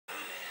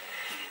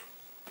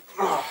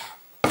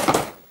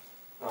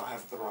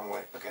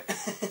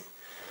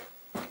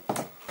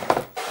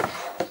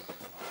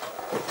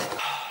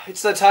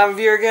it's that time of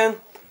year again.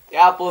 The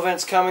Apple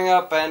event's coming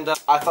up, and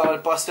I thought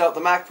I'd bust out the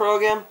Mac Pro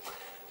again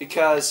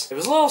because it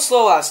was a little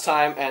slow last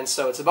time, and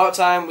so it's about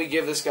time we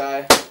give this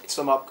guy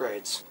some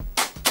upgrades.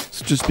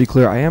 So just to be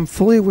clear, I am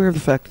fully aware of the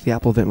fact that the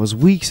Apple event was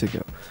weeks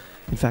ago.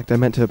 In fact, I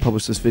meant to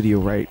publish this video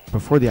right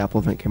before the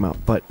Apple event came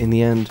out, but in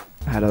the end,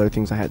 I had other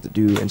things I had to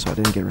do, and so I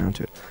didn't get around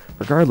to it.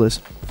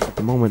 Regardless, at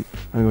the moment,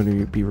 I'm going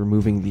to be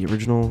removing the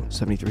original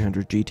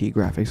 7300 GT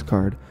graphics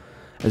card,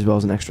 as well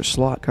as an extra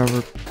slot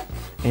cover,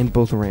 and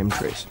both RAM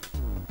trays.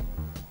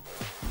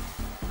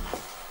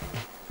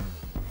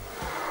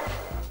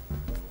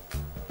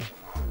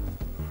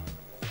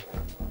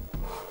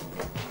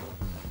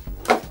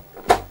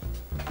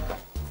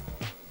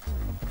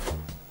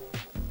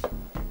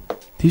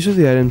 These are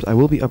the items I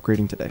will be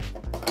upgrading today.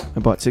 I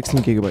bought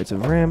 16 gigabytes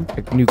of RAM,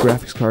 a new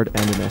graphics card, and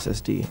an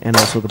SSD, and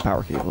also the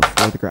power cables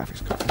for the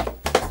graphics card.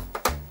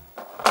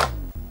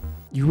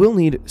 You will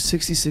need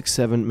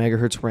 66.7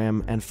 MHz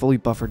RAM and fully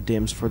buffered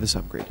DIMMs for this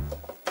upgrade.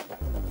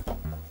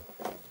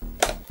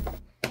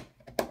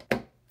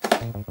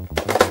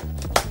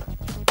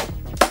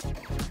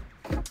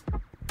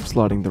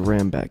 Slotting the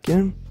RAM back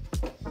in.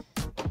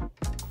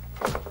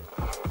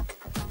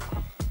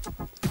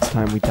 It's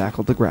time we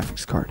tackle the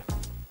graphics card.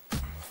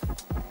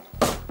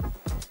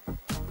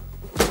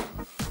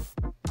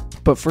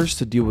 But first,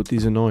 to deal with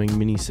these annoying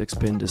mini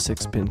 6-pin to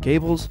 6-pin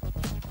cables,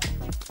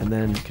 and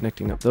then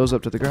connecting those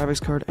up to the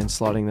graphics card and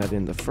slotting that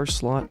in the first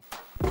slot.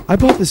 I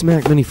bought this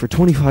Mac Mini for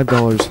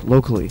 $25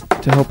 locally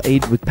to help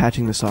aid with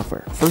patching the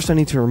software. First, I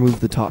need to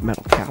remove the top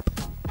metal cap.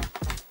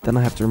 Then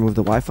I have to remove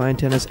the Wi-Fi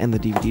antennas and the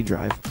DVD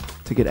drive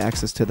to get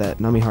access to that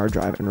nummy hard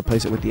drive and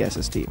replace it with the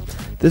SSD.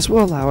 This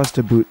will allow us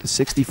to boot the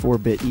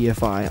 64-bit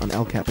EFI on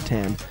El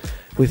Capitan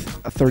with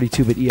a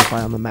 32-bit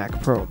EFI on the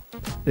Mac Pro.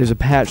 There's a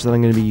patch that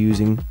I'm going to be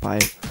using by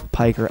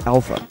Piker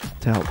Alpha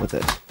to help with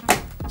this.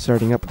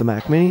 Starting up with the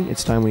Mac Mini,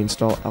 it's time we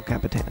install El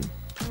Capitan.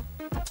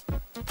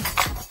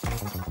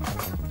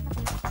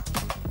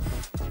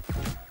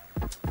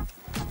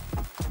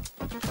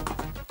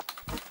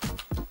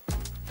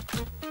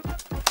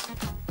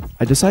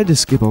 I decided to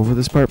skip over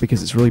this part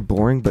because it's really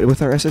boring, but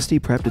with our SSD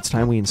prepped, it's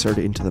time we insert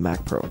it into the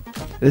Mac Pro.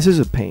 This is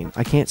a pain.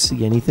 I can't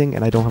see anything,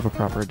 and I don't have a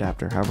proper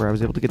adapter. However, I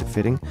was able to get it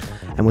fitting,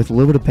 and with a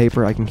little bit of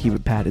paper, I can keep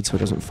it padded so it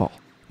doesn't fall.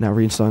 Now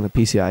reinstalling the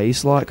PCIe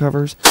slot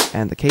covers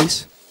and the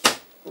case.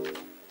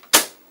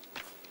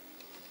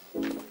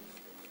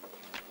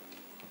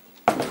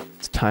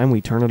 It's time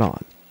we turn it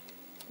on.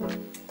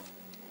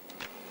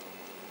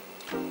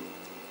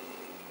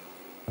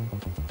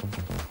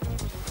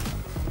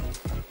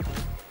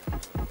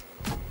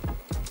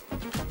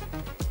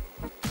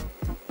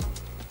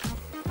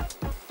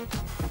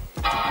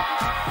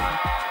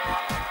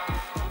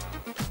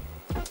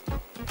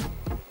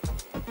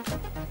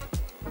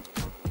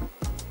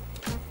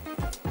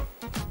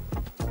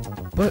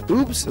 But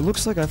oops, it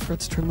looks like I forgot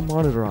to turn the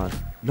monitor on.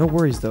 No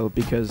worries though,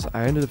 because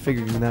I ended up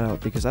figuring that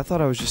out because I thought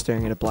I was just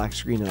staring at a black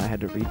screen and I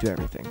had to redo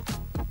everything.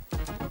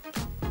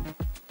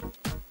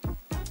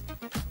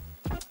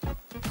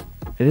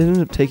 It ended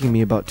up taking me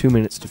about 2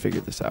 minutes to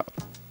figure this out.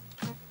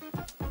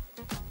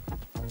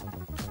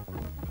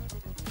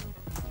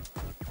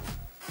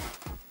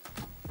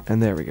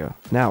 And there we go.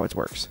 Now it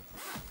works.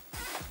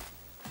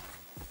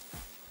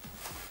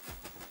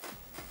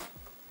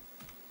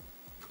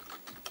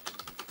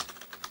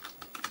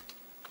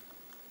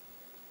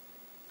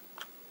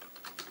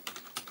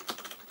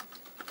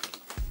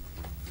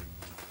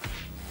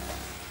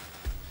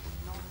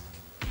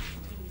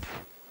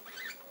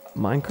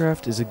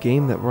 Minecraft is a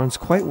game that runs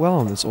quite well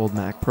on this old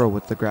Mac Pro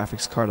with the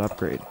graphics card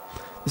upgrade.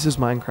 This is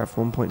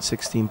Minecraft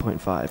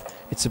 1.16.5.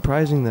 It's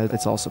surprising that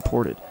it's all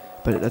supported,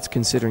 but that's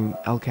considering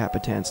El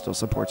Capitan still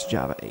supports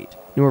Java 8.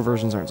 Newer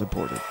versions aren't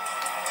supported.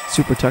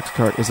 Super Tux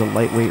Kart is a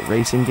lightweight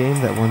racing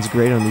game that runs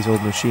great on these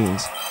old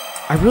machines.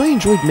 I really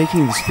enjoyed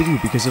making this video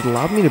because it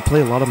allowed me to play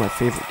a lot of my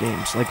favorite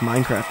games, like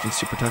Minecraft and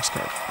Super Tux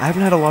Kart. I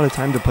haven't had a lot of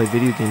time to play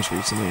video games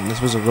recently, and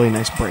this was a really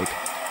nice break.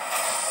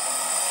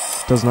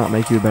 Does not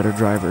make you a better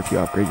driver if you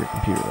upgrade your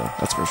computer though,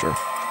 that's for sure.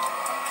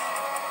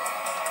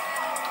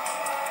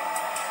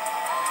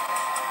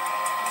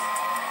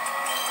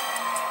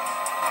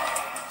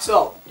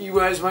 So, you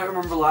guys might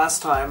remember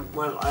last time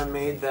when I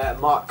made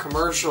that mock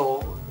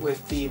commercial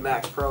with the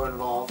Mac Pro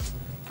involved.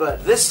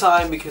 But this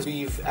time, because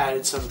we've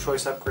added some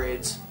choice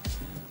upgrades,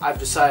 I've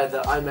decided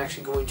that I'm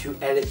actually going to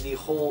edit the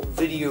whole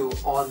video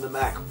on the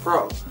Mac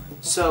Pro.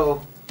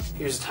 So,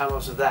 here's a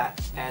time-lapse of that,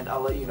 and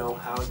I'll let you know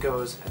how it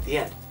goes at the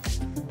end.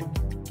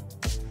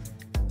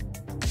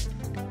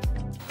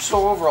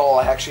 So overall,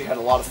 I actually had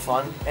a lot of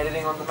fun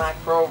editing on the Mac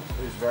Pro.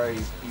 It was very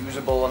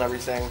usable and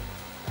everything,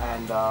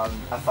 and I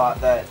thought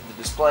that the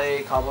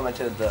display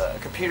complemented the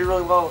computer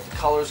really well with the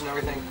colors and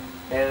everything,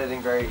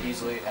 editing very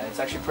easily, and it's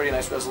actually pretty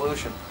nice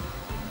resolution.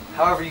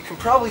 However, you can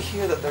probably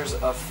hear that there's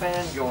a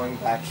fan going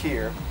back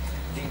here.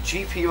 The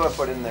GPU I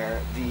put in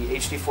there, the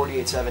HD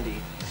 4870,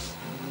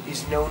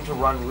 is known to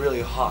run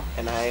really hot,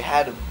 and I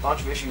had a bunch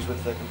of issues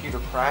with the computer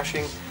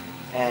crashing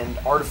and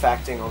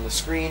artifacting on the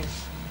screen,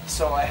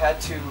 so I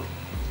had to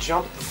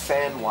jump the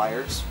fan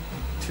wires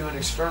to an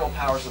external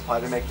power supply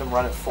to make them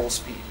run at full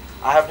speed.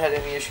 I haven't had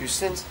any issues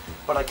since,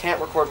 but I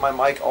can't record my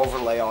mic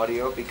overlay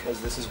audio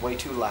because this is way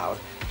too loud,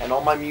 and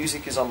all my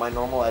music is on my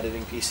normal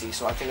editing PC,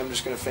 so I think I'm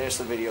just going to finish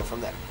the video from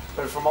there.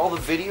 But from all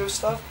the video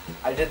stuff,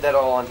 I did that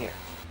all on here.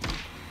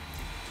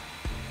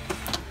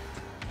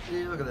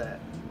 Yeah, look at that.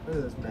 Look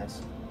at this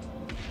mess.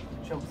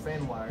 Jump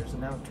fan wires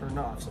and now it turned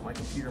off, so my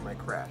computer might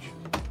crash.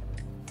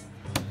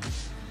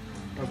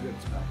 Oh good,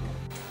 it's back.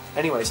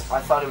 Anyways, I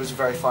thought it was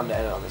very fun to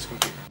edit on this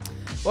computer.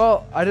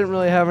 Well, I didn't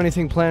really have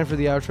anything planned for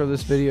the outro of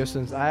this video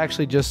since I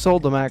actually just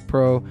sold the Mac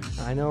Pro.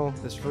 I know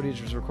this footage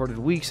was recorded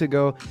weeks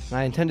ago, and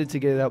I intended to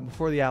get it out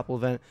before the Apple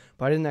event,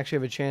 but I didn't actually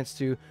have a chance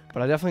to.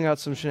 But I definitely got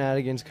some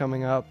shenanigans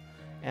coming up,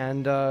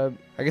 and I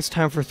guess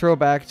time for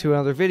throwback to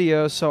another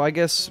video. So I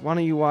guess why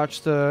don't you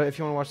watch if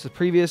you want to watch the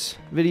previous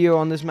video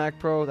on this Mac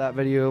Pro, that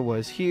video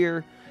was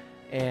here,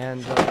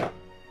 and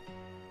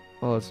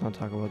well, let's not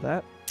talk about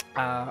that.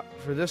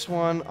 For this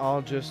one,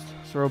 I'll just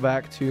throw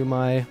back to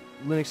my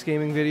Linux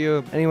gaming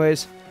video.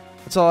 Anyways,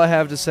 that's all I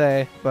have to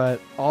say,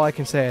 but all I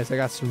can say is I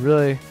got some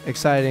really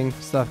exciting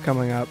stuff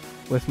coming up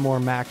with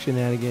more Mac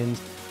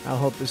shenanigans. I'll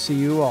hope to see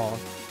you all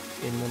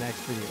in the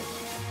next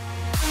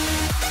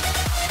video.